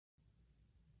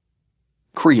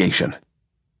creation.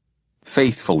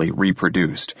 Faithfully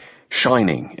reproduced,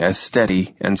 shining as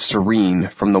steady and serene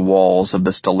from the walls of the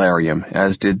stellarium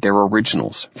as did their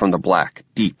originals from the black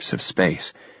deeps of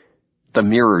space. The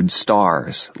mirrored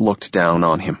stars looked down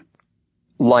on him.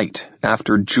 Light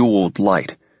after jeweled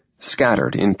light,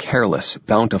 scattered in careless,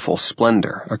 bountiful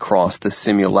splendor across the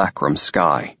simulacrum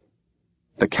sky.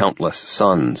 The countless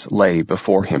suns lay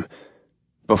before him,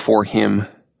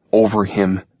 over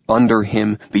him, under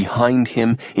him, behind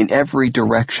him, in every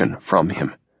direction from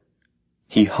him.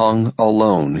 He hung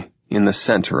alone in the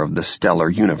center of the stellar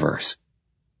universe.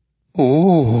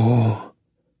 Oh!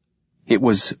 It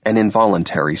was an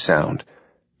involuntary sound,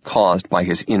 caused by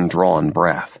his indrawn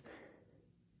breath.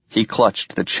 He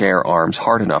clutched the chair arms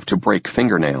hard enough to break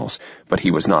fingernails, but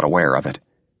he was not aware of it.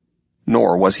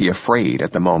 Nor was he afraid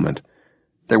at the moment.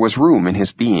 There was room in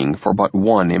his being for but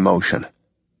one emotion.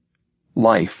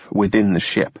 Life within the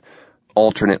ship,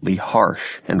 alternately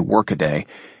harsh and workaday,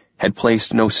 had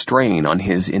placed no strain on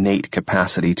his innate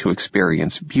capacity to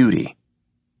experience beauty.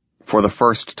 For the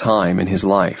first time in his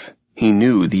life, he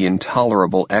knew the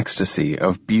intolerable ecstasy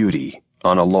of beauty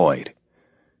unalloyed.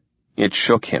 It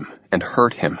shook him and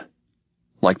hurt him,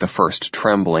 like the first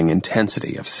trembling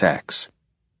intensity of sex.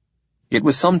 It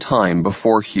was some time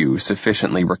before Hugh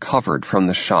sufficiently recovered from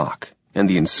the shock and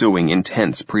the ensuing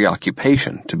intense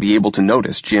preoccupation to be able to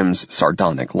notice Jim's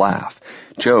sardonic laugh,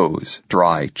 Joe's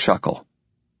dry chuckle.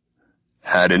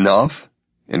 "Had enough?"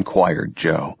 inquired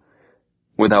Joe.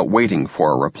 Without waiting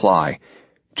for a reply,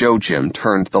 Jim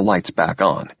turned the lights back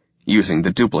on, using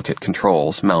the duplicate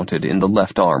controls mounted in the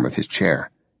left arm of his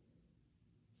chair.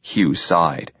 Hugh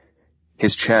sighed.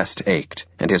 His chest ached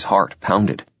and his heart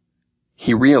pounded.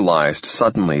 He realized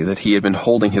suddenly that he had been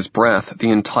holding his breath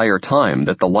the entire time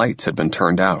that the lights had been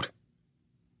turned out.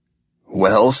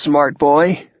 "Well, smart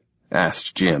boy?"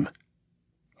 asked Jim.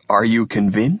 "Are you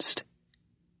convinced?"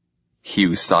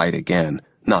 Hugh sighed again,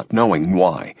 not knowing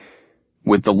why.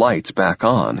 With the lights back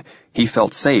on, he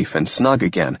felt safe and snug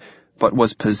again, but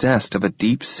was possessed of a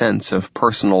deep sense of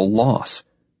personal loss.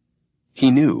 He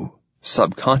knew,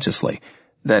 subconsciously,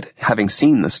 that, having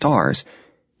seen the stars,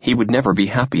 he would never be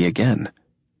happy again.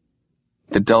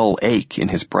 The dull ache in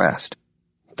his breast,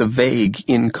 the vague,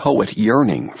 inchoate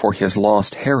yearning for his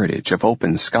lost heritage of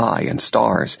open sky and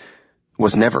stars,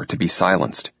 was never to be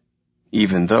silenced,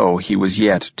 even though he was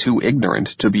yet too ignorant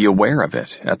to be aware of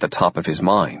it at the top of his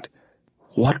mind.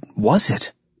 "What was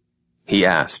it?" he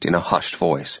asked in a hushed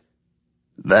voice.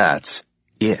 "That's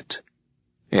it,"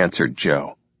 answered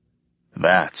Joe.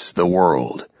 "That's the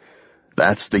world.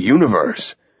 That's the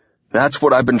universe. That's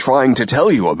what I've been trying to tell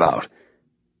you about."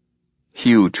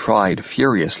 Hugh tried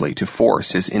furiously to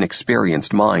force his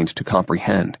inexperienced mind to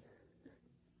comprehend.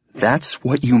 "That's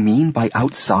what you mean by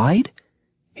outside?"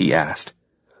 he asked.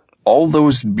 "All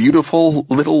those beautiful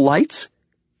little lights?"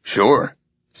 "Sure,"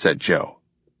 said Joe.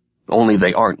 "Only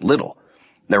they aren't little.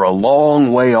 They're a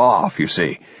long way off, you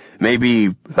see.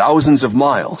 Maybe thousands of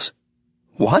miles."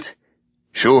 "What?"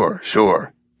 Sure,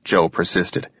 Joe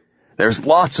persisted. "There's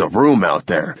lots of room out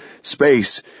there.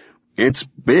 Space. It's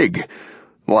big.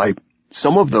 Why,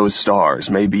 some of those stars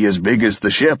may be as big as the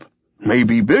ship.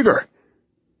 Maybe bigger."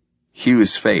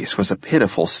 Hugh's face was a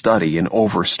pitiful study in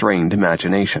overstrained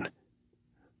imagination.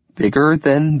 "Bigger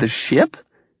than the ship?"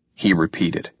 he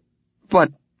repeated.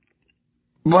 But...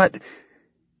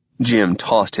 Jim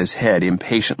tossed his head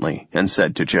impatiently and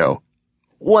said to Joe,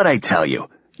 "What'd I tell you?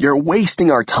 You're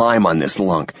wasting our time on this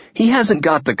lunk. He hasn't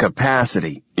got the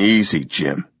capacity." "Easy,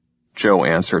 Jim," Joe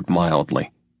answered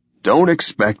mildly. "Don't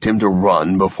expect him to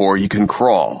run before he can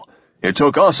crawl. It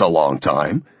took us a long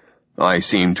time. I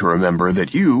seem to remember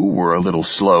that you were a little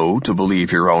slow to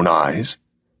believe your own eyes."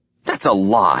 "That's a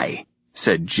lie,"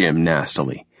 said Jim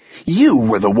nastily. "You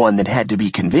were the one that had to be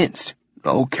convinced."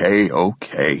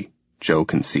 Okay, Joe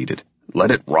conceded.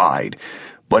 "Let it ride.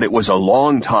 But it was a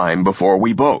long time before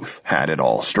we both had it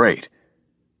all straight."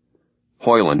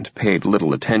 Hoyland paid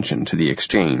little attention to the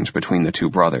exchange between the two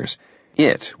brothers.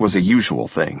 It was a usual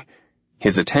thing.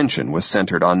 His attention was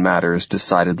centered on matters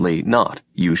decidedly not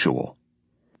usual.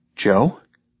 "Joe?"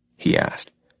 he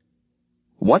asked.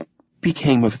 "What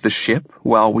became of the ship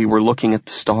while we were looking at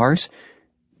the stars?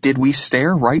 Did we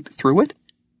stare right through it?"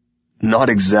 "Not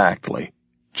exactly,"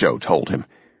 Joe told him.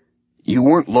 "You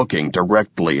weren't looking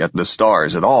directly at the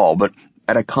stars at all, but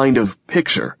at a kind of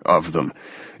picture of them.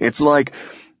 It's like,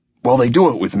 well, they do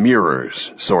it with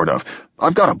mirrors, sort of.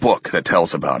 I've got a book that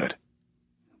tells about it."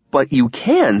 "But you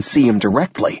can see 'em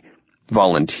directly,"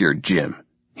 volunteered Jim,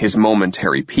 his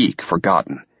momentary pique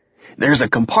forgotten. "There's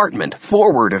a compartment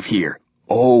forward of here."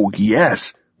 "Oh,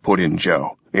 yes," put in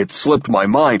Joe. It slipped my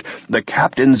mind. The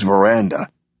captain's veranda.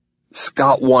 It's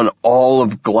got one all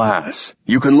of glass.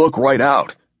 You can look right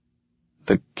out."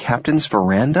 "The captain's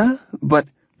veranda? But—"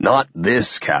 "Not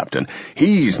this captain.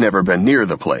 He's never been near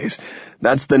the place.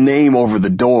 That's the name over the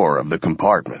door of the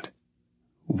compartment."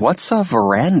 "What's a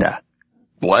veranda?"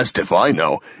 "Blessed if I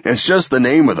know. It's just the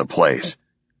name of the place."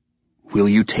 "Will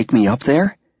you take me up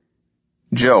there?"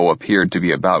 Joe appeared to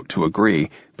be about to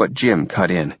agree, but Jim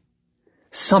cut in.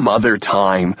 "Some other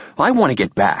time. I want to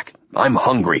get back. I'm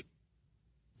hungry."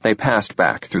 They passed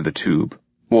back through the tube,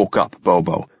 woke up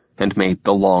Bobo, and made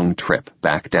the long trip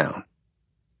back down.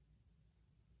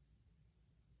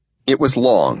 It was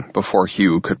long before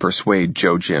Hugh could persuade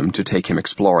Joe Jim to take him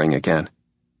exploring again,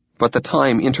 but the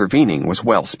time intervening was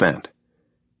well spent.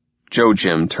 Joe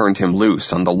Jim turned him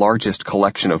loose on the largest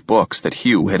collection of books that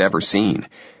Hugh had ever seen.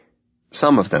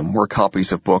 Some of them were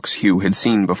copies of books Hugh had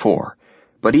seen before,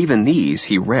 but even these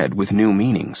he read with new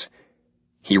meanings.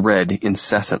 He read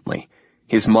incessantly,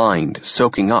 his mind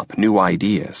soaking up new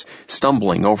ideas,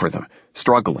 stumbling over them,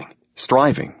 struggling,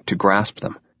 striving to grasp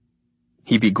them.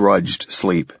 He begrudged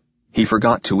sleep. He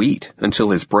forgot to eat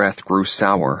until his breath grew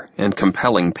sour and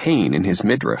compelling pain in his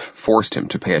midriff forced him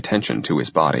to pay attention to his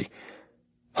body.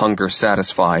 Hunger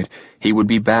satisfied, he would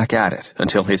be back at it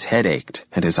until his head ached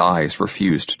and his eyes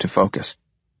refused to focus.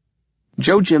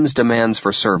 Joe Jim's demands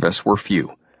for service were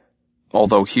few.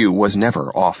 Although Hugh was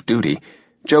never off duty,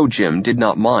 Joe Jim did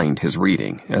not mind his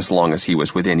reading as long as he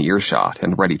was within earshot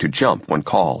and ready to jump when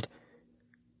called.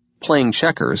 Playing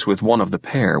checkers with one of the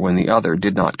pair when the other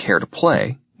did not care to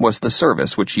play was the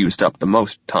service which used up the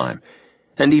most time,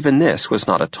 and even this was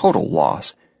not a total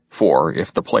loss, for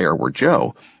if the player were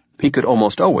Joe, he could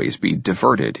almost always be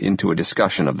diverted into a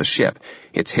discussion of the ship,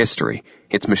 its history,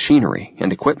 its machinery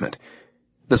and equipment,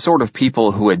 the sort of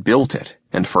people who had built it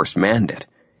and first manned it,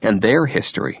 and their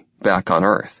history back on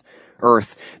Earth.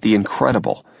 Earth, the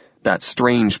incredible, that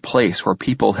strange place where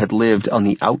people had lived on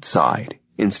the outside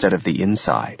instead of the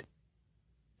inside.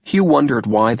 Hugh wondered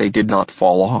why they did not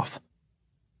fall off.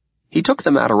 He took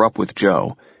the matter up with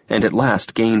Joe, and at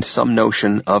last gained some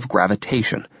notion of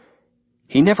gravitation.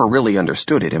 He never really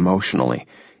understood it emotionally.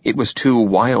 It was too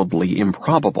wildly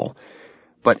improbable.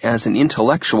 But as an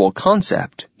intellectual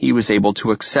concept, he was able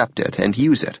to accept it and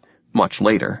use it, much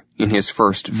later, in his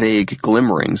first vague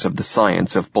glimmerings of the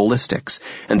science of ballistics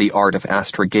and the art of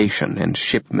astrogation and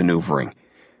ship maneuvering.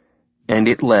 And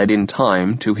it led in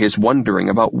time to his wondering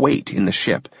about weight in the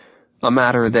ship, a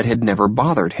matter that had never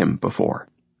bothered him before.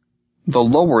 The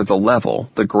lower the level,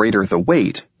 the greater the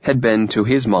weight, had been to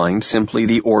his mind simply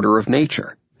the order of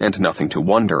nature, and nothing to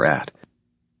wonder at.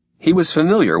 He was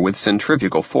familiar with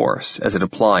centrifugal force as it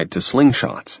applied to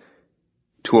slingshots.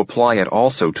 To apply it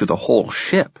also to the whole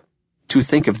ship, to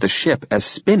think of the ship as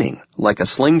spinning like a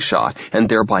slingshot and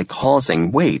thereby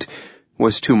causing weight,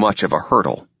 was too much of a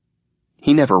hurdle.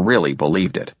 He never really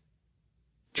believed it.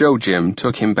 Joe Jim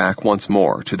took him back once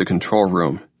more to the control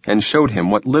room and showed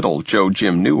him what little Joe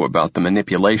Jim knew about the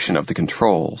manipulation of the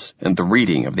controls and the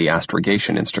reading of the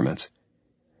astrogation instruments.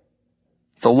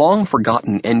 The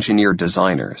long-forgotten engineer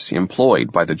designers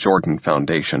employed by the Jordan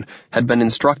Foundation had been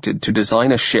instructed to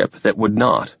design a ship that would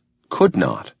not, could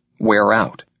not, wear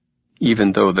out,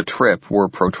 even though the trip were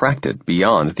protracted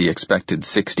beyond the expected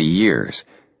 60 years.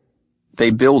 They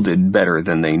builded better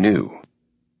than they knew.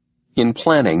 In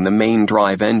planning the main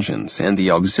drive engines and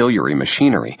the auxiliary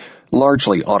machinery,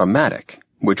 largely automatic,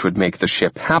 which would make the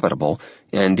ship habitable,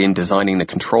 and in designing the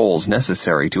controls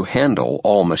necessary to handle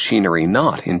all machinery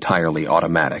not entirely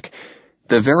automatic,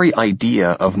 the very idea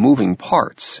of moving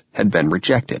parts had been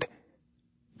rejected.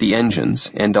 The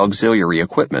engines and auxiliary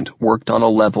equipment worked on a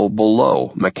level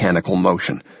below mechanical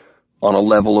motion, on a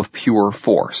level of pure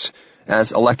force,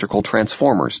 as electrical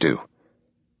transformers do.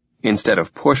 Instead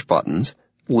of push buttons,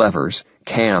 levers,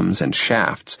 cams, and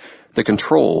shafts, the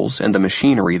controls and the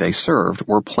machinery they served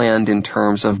were planned in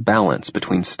terms of balance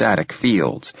between static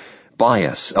fields,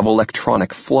 bias of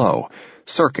electronic flow,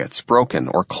 circuits broken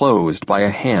or closed by a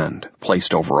hand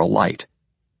placed over a light.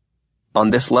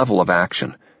 On this level of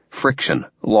action, friction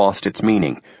lost its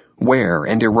meaning, wear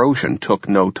and erosion took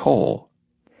no toll.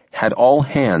 Had all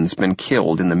hands been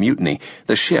killed in the mutiny,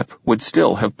 the ship would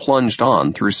still have plunged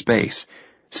on through space,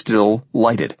 still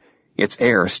lighted, its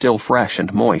air still fresh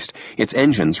and moist, its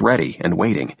engines ready and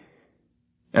waiting.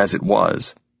 As it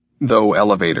was, though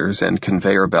elevators and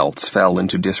conveyor belts fell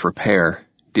into disrepair,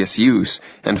 disuse,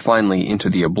 and finally into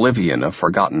the oblivion of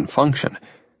forgotten function,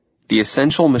 the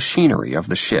essential machinery of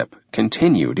the ship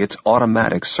continued its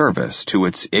automatic service to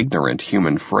its ignorant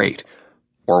human freight,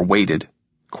 or waited,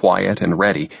 quiet and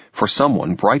ready, for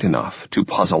someone bright enough to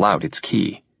puzzle out its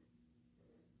key.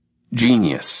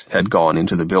 Genius had gone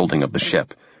into the building of the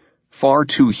ship. Far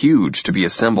too huge to be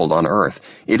assembled on Earth,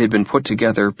 it had been put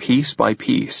together piece by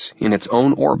piece in its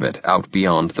own orbit out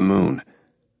beyond the moon.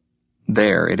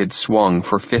 There it had swung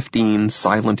for 15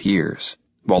 silent years,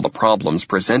 while the problems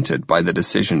presented by the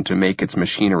decision to make its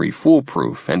machinery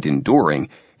foolproof and enduring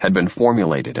had been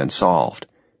formulated and solved.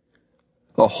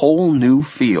 A whole new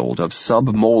field of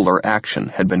submolar action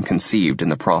had been conceived in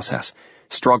the process,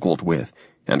 struggled with,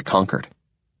 and conquered.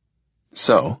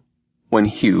 So, when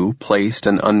Hugh placed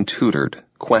an untutored,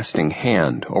 questing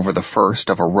hand over the first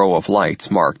of a row of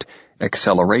lights marked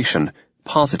acceleration,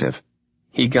 positive,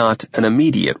 he got an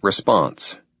immediate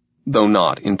response, though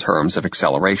not in terms of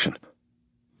acceleration.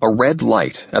 A red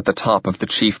light at the top of the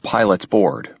chief pilot's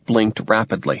board blinked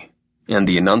rapidly, and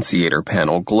the annunciator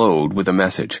panel glowed with a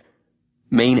message.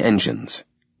 Main engines,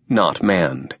 not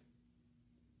manned.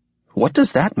 "What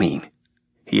does that mean?"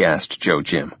 he asked Joe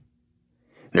Jim.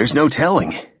 "There's no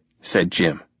telling," said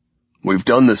Jim. "We've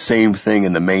done the same thing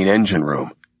in the main engine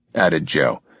room," added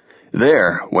Joe.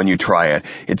 "There, when you try it,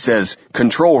 it says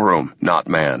control room, not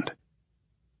manned."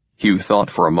 Hugh thought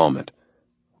for a moment.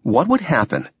 What would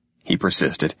happen, he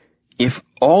persisted, if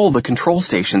all the control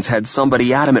stations had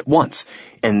somebody at 'em at once,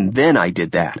 and then I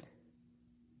did that?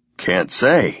 "Can't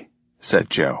say," said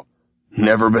Joe.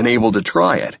 "Never been able to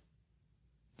try it."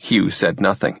 Hugh said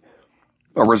nothing.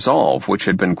 A resolve which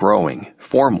had been growing,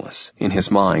 formless, in his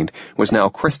mind, was now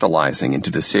crystallizing into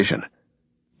decision.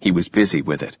 He was busy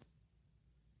with it.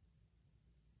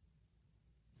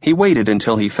 He waited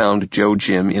until he found Joe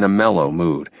Jim in a mellow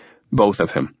mood, both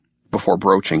of him, before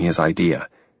broaching his idea.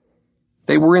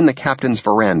 They were in the captain's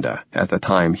veranda at the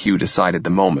time Hugh decided the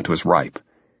moment was ripe.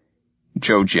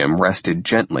 Joe Jim rested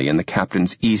gently in the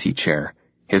captain's easy chair,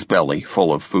 his belly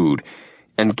full of food,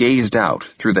 and gazed out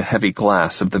through the heavy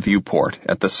glass of the viewport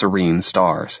at the serene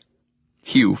stars.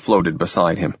 Hugh floated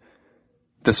beside him.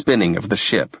 The spinning of the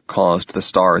ship caused the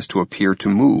stars to appear to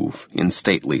move in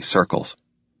stately circles.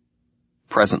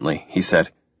 Presently, he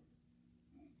said,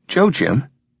 "Joe Jim."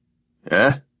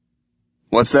 "Eh?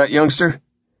 What's that, youngster?"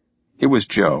 It was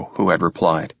Joe who had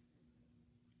replied.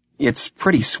 "It's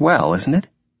pretty swell, isn't it?"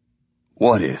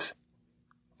 "What is?"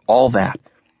 "All that.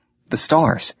 The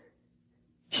stars."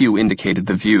 Hugh indicated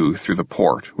the view through the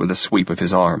port with a sweep of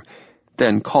his arm,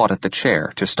 then caught at the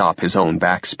chair to stop his own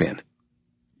backspin.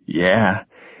 "Yeah,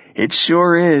 it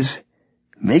sure is.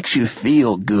 Makes you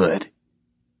feel good."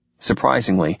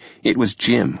 Surprisingly, it was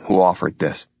Jim who offered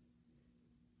this.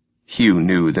 Hugh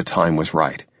knew the time was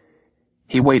right.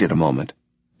 He waited a moment,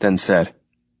 then said,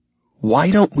 "Why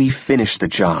don't we finish the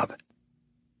job?"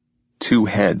 Two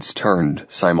heads turned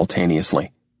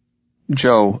simultaneously,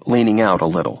 Joe leaning out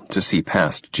a little to see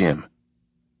past Jim.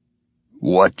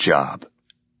 "What job?"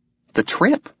 "The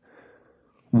trip.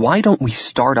 Why don't we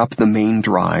start up the main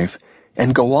drive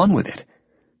and go on with it?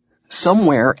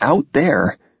 Somewhere out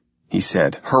there," he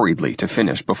said hurriedly to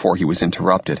finish before he was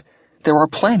interrupted, "there are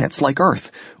planets like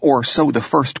Earth, or so the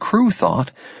first crew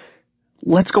thought.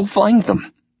 Let's go find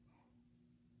them."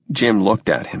 Jim looked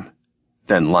at him,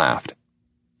 then laughed.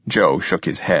 Joe shook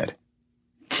his head.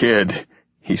 "Kid,"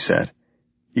 he said,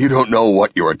 "you don't know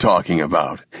what you are talking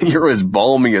about. You're as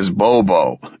balmy as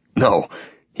Bobo. No,"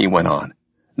 he went on,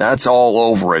 "that's all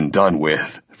over and done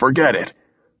with. Forget it."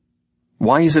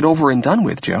 "Why is it over and done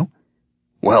with, Joe?"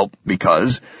 "Well,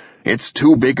 because it's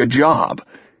too big a job.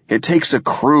 It takes a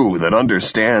crew that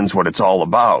understands what it's all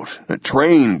about,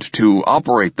 trained to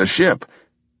operate the ship."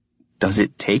 "Does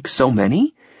it take so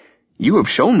many? You have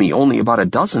shown me only about a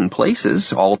dozen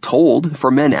places, all told, for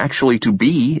men actually to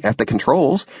be at the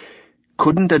controls.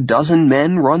 Couldn't a dozen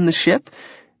men run the ship,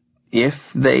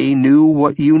 if they knew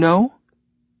what you know?"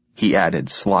 he added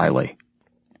slyly.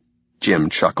 Jim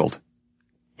chuckled.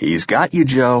 "He's got you,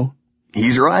 Joe.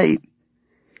 He's right."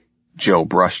 Joe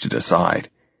brushed it aside.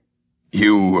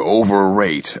 "You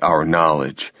overrate our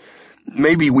knowledge.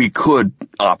 Maybe we could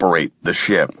operate the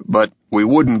ship, but we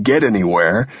wouldn't get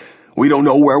anywhere. We don't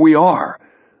know where we are.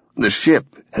 The ship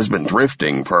has been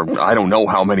drifting for I don't know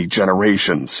how many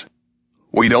generations.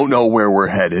 We don't know where we're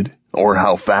headed, or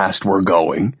how fast we're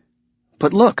going."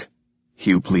 "But look,"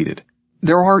 Hugh pleaded,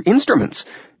 "there are instruments.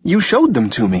 You showed them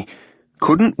to me.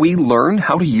 Couldn't we learn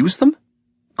how to use them?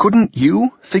 Couldn't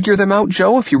you figure them out,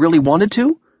 Joe, if you really wanted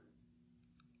to?"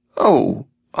 "Oh,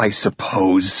 I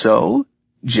suppose so,"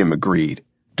 Jim agreed.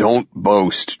 "Don't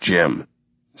boast, Jim,"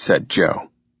 said Joe.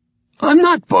 "I'm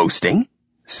not boasting,"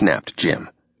 snapped Jim.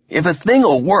 "If a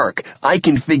thing'll work, I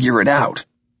can figure it out."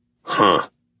 "Huh,"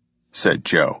 said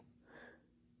Joe.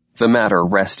 The matter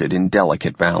rested in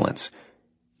delicate balance.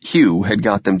 Hugh had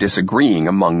got them disagreeing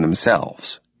among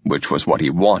themselves, which was what he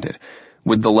wanted,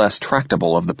 with the less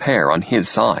tractable of the pair on his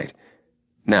side.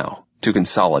 Now, to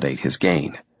consolidate his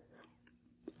gain.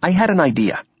 "I had an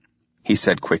idea," he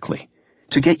said quickly,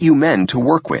 "to get you men to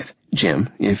work with, Jim,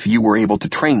 if you were able to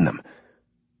train them."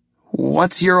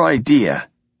 "What's your idea?"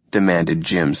 demanded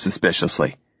Jim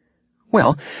suspiciously.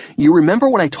 "Well, you remember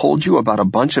what I told you about a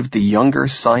bunch of the younger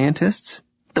scientists?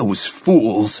 Those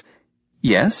fools."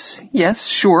 Yes,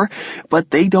 sure, but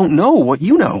they don't know what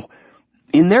you know.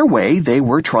 In their way, they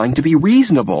were trying to be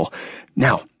reasonable.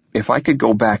 Now, if I could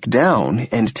go back down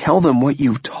and tell them what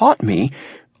you've taught me,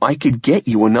 I could get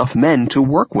you enough men to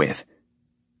work with."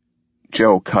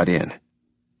 Joe cut in.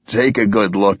 "Take a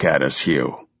good look at us,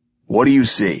 Hugh. What do you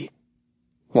see?"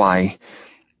 Why,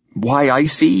 I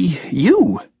see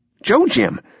you, Joe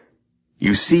Jim."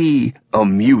 "You see a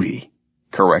mutie,"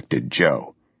 corrected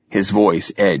Joe, his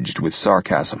voice edged with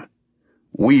sarcasm.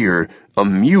 "We're a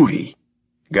mutie.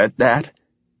 Got that?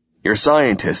 Your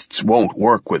scientists won't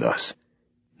work with us."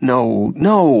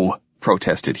 No,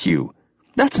 protested Hugh.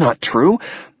 "That's not true.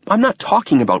 I'm not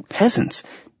talking about peasants.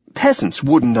 Peasants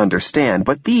wouldn't understand,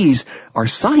 but these are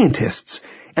scientists,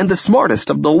 and the smartest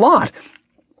of the lot.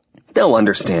 They'll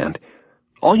understand.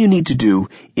 All you need to do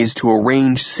is to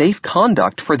arrange safe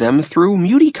conduct for them through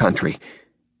mutie country.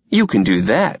 You can do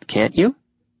that, can't you?"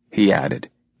 he added,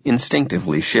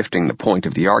 instinctively shifting the point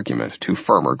of the argument to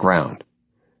firmer ground.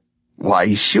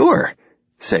 "Why, sure,"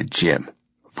 said Jim.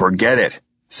 "Forget it,"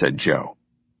 said Joe.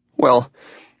 "Well,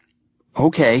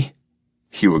 okay,"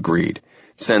 Hugh agreed,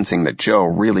 sensing that Joe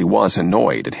really was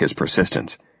annoyed at his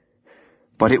persistence.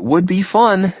 "But it would be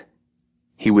fun."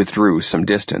 He withdrew some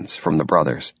distance from the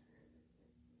brothers.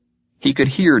 He could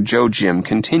hear Joe Jim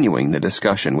continuing the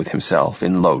discussion with himself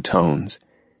in low tones.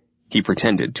 He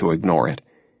pretended to ignore it.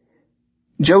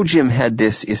 Joe Jim had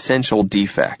this essential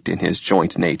defect in his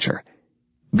joint nature.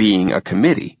 Being a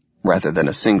committee, rather than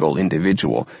a single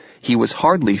individual, he was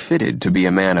hardly fitted to be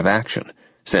a man of action,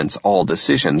 since all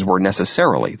decisions were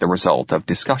necessarily the result of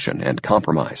discussion and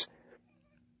compromise.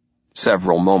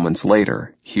 Several moments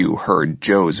later, Hugh heard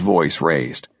Joe's voice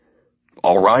raised.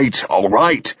 All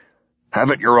right.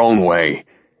 Have it your own way."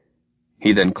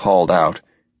 He then called out,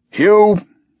 "Hugh,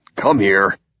 come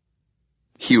here."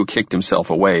 Hugh kicked himself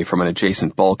away from an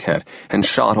adjacent bulkhead and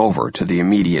shot over to the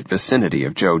immediate vicinity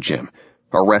of Joe Jim,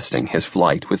 arresting his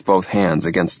flight with both hands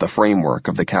against the framework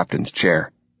of the captain's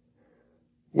chair.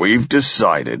 "We've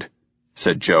decided,"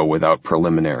 said Joe without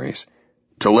preliminaries,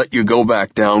 "to let you go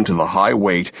back down to the high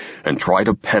weight and try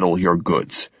to peddle your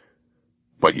goods.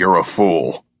 But you're a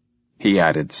fool," he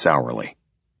added sourly.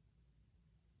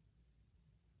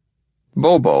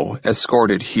 Bobo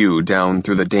escorted Hugh down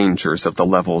through the dangers of the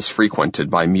levels frequented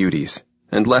by muties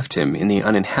and left him in the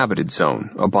uninhabited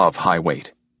zone above high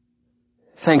weight.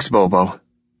 "Thanks, Bobo,"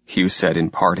 Hugh said in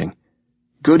parting.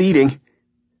 "Good eating."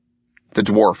 The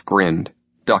dwarf grinned,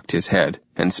 ducked his head,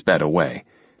 and sped away,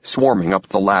 swarming up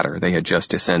the ladder they had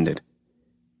just descended.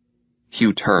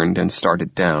 Hugh turned and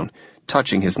started down,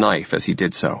 touching his knife as he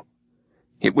did so.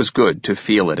 It was good to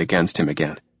feel it against him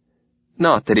again.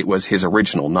 Not that it was his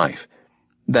original knife.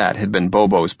 That had been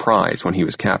Bobo's prize when he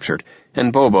was captured,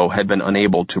 and Bobo had been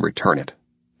unable to return it,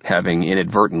 having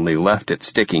inadvertently left it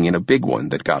sticking in a big one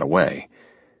that got away.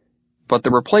 But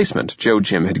the replacement Joe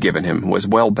Jim had given him was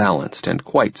well-balanced and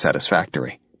quite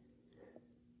satisfactory.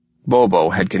 Bobo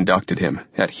had conducted him,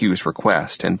 at Hugh's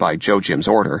request and by Joe Jim's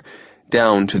order,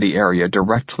 down to the area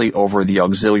directly over the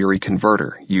auxiliary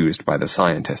converter used by the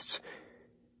scientists.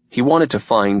 He wanted to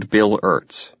find Bill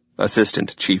Ertz,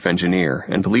 assistant chief engineer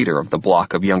and leader of the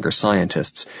block of younger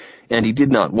scientists, and he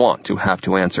did not want to have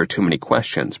to answer too many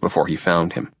questions before he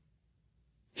found him.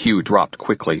 Hugh dropped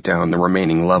quickly down the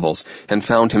remaining levels and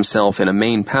found himself in a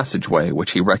main passageway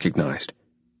which he recognized.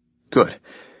 Good.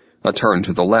 A turn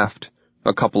to the left,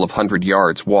 a couple of 100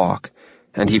 yards walk,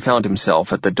 and he found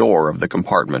himself at the door of the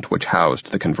compartment which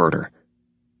housed the converter.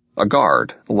 A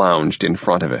guard lounged in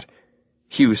front of it.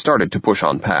 Hugh started to push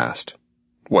on past,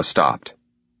 was stopped.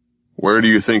 "Where do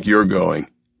you think you're going?"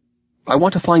 "I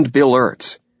want to find Bill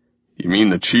Ertz." "You mean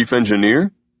the chief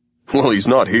engineer? Well, he's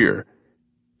not here."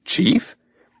 "Chief?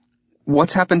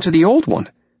 What's happened to the old one?"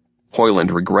 Hoyland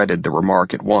regretted the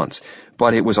remark at once,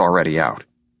 but it was already out.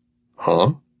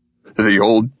 "Huh? The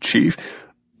old chief?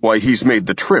 Why, he's made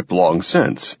the trip long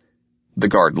since." The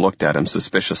guard looked at him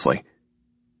suspiciously.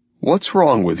 "What's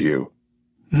wrong with you?"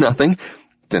 "Nothing,"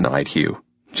 denied Hugh.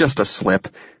 "Just a slip."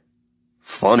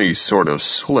 "Funny sort of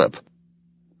slip.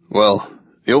 Well,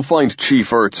 you'll find Chief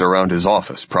Ertz around his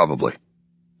office, probably."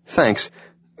 "Thanks.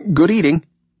 Good eating."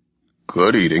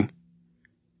 "Good eating."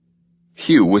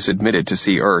 Hugh was admitted to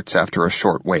see Ertz after a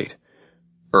short wait.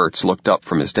 Ertz looked up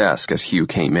from his desk as Hugh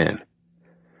came in.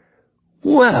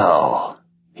 "Well,"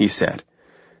 he said,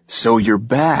 "so you're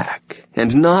back,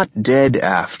 and not dead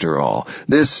after all.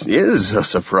 This is a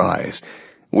surprise.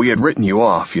 We had written you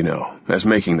off, as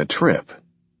making the trip."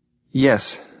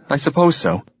 "Yes, I suppose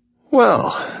so."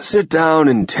 "Well, sit down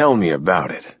and tell me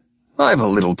about it. I've a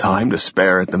little time to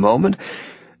spare at the moment.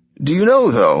 Do you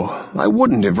know, though, I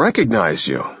wouldn't have recognized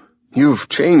you. You've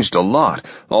changed a lot,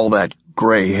 all that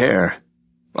gray hair.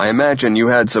 I imagine you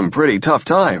had some pretty tough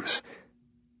times."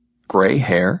 Gray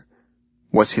hair?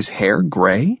 Was his hair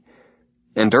gray?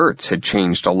 And Ertz had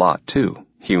changed a lot, too,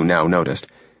 Hugh now noticed.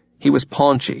 He was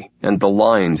paunchy, and the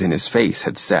lines in his face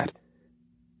had set.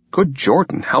 Good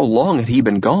Jordan, how long had he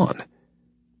been gone?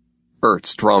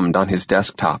 Ertz drummed on his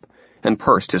desktop and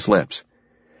pursed his lips.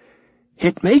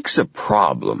 "It makes a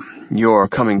problem, you're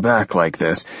coming back like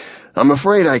this. I'm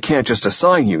afraid I can't just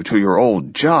assign you to your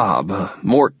old job.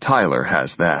 Mort Tyler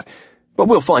has that. But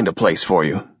we'll find a place for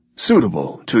you,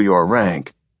 suitable to your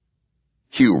rank."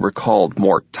 Hugh recalled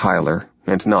Mort Tyler,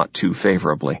 and not too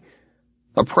favorably.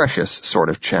 A precious sort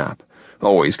of chap,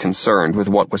 always concerned with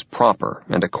what was proper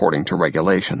and according to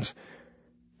regulations.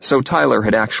 So Tyler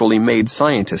had actually made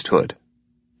scientisthood,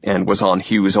 and was on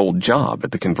Hugh's old job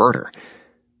at the Convertor.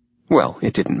 Well,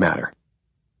 it didn't matter.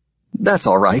 "That's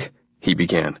all right," he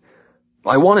began.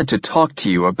 "I wanted to talk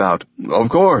to you about—" "Of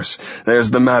course,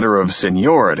 there's the matter of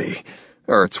seniority,"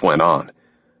 Ertz went on.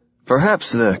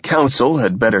 "Perhaps the council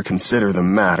had better consider the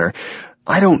matter.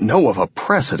 I don't know of a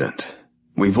precedent.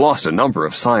 We've lost a number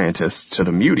of scientists to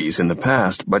the muties in the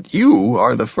past, but you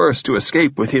are the first to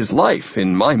escape with his life,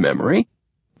 in my memory."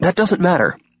 "That doesn't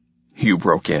matter," Hugh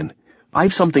broke in.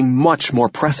 "I've something much more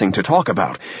pressing to talk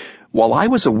about. While I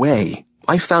was away,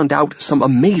 I found out some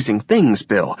amazing things,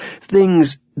 Bill.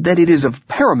 Things that it is of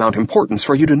paramount importance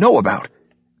for you to know about.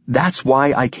 That's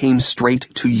why I came straight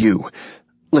to you.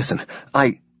 Listen,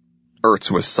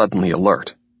 Ertz was suddenly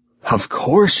alert. "Of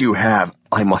course you have."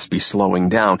 I must be slowing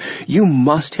down. "You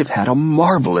must have had a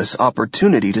marvelous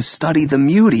opportunity to study the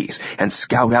muties and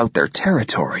scout out their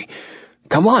territory.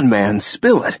 Come on, man,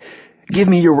 spill it. Give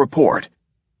me your report."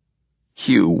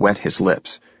 Hugh wet his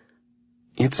lips.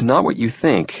 "It's not what you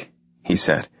think," he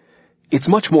said. "It's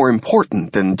much more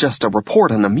important than just a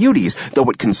report on the muties, though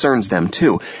it concerns them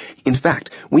too. In fact,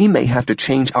 we may have to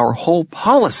change our whole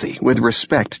policy with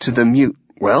respect to the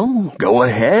 "Well, go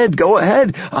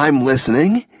ahead, I'm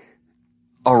listening."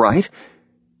 "All right."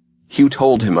 Hugh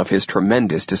told him of his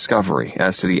tremendous discovery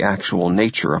as to the actual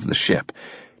nature of the ship,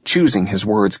 choosing his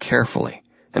words carefully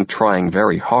and trying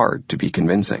very hard to be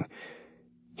convincing.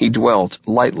 He dwelt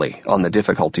lightly on the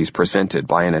difficulties presented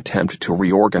by an attempt to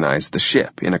reorganize the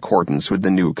ship in accordance with the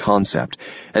new concept,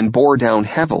 and bore down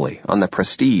heavily on the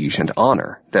prestige and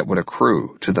honor that would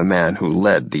accrue to the man who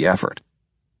led the effort.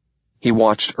 He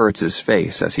watched Ertz's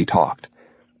face as he talked.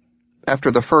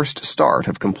 After the first start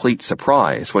of complete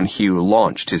surprise when Hugh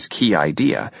launched his key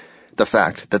idea, the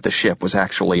fact that the ship was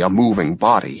actually a moving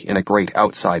body in a great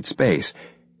outside space,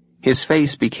 his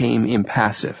face became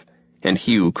impassive, and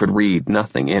Hugh could read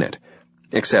nothing in it,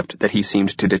 except that he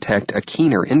seemed to detect a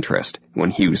keener interest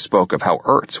when Hugh spoke of how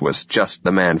Ertz was just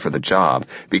the man for the job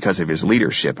because of his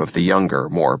leadership of the younger,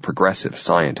 more progressive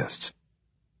scientists.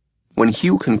 When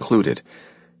Hugh concluded,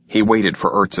 he waited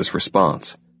for Ertz's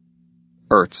response.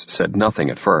 Ertz said nothing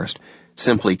at first,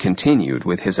 simply continued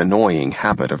with his annoying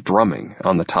habit of drumming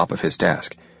on the top of his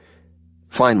desk.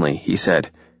 Finally, he said,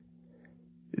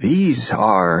 "These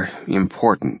are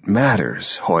important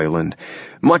matters, Hoyland,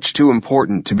 much too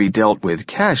important to be dealt with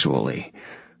casually.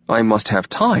 I must have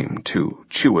time to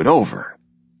chew it over."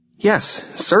 "Yes,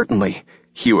 certainly,"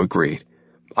 Hugh agreed.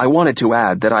 "I wanted to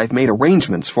add that I've made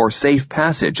arrangements for safe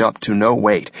passage up to no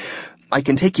wait. I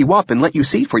can take you up and let you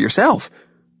see for yourself."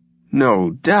 "No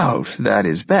doubt that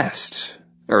is best,"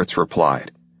 Ertz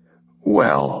replied.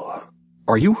 "Well,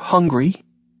 are you hungry?"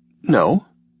 "No."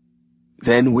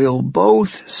 "Then we'll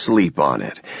both sleep on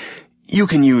it. You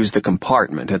can use the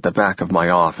compartment at the back of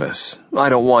my office. I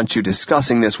don't want you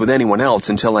discussing this with anyone else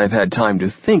until I've had time to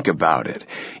think about it.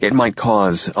 It might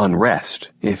cause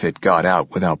unrest if it got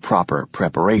out without proper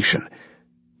preparation."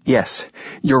 "Yes,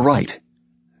 you're right."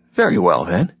 "Very well,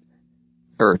 then."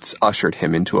 Ertz ushered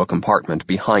him into a compartment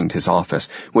behind his office,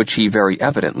 which he very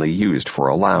evidently used for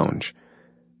a lounge.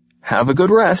 "Have a good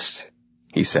rest,"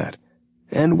 he said,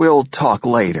 "and we'll talk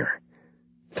later."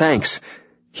 "Thanks,"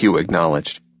 Hugh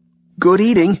acknowledged. "Good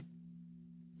eating."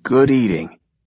 "Good eating."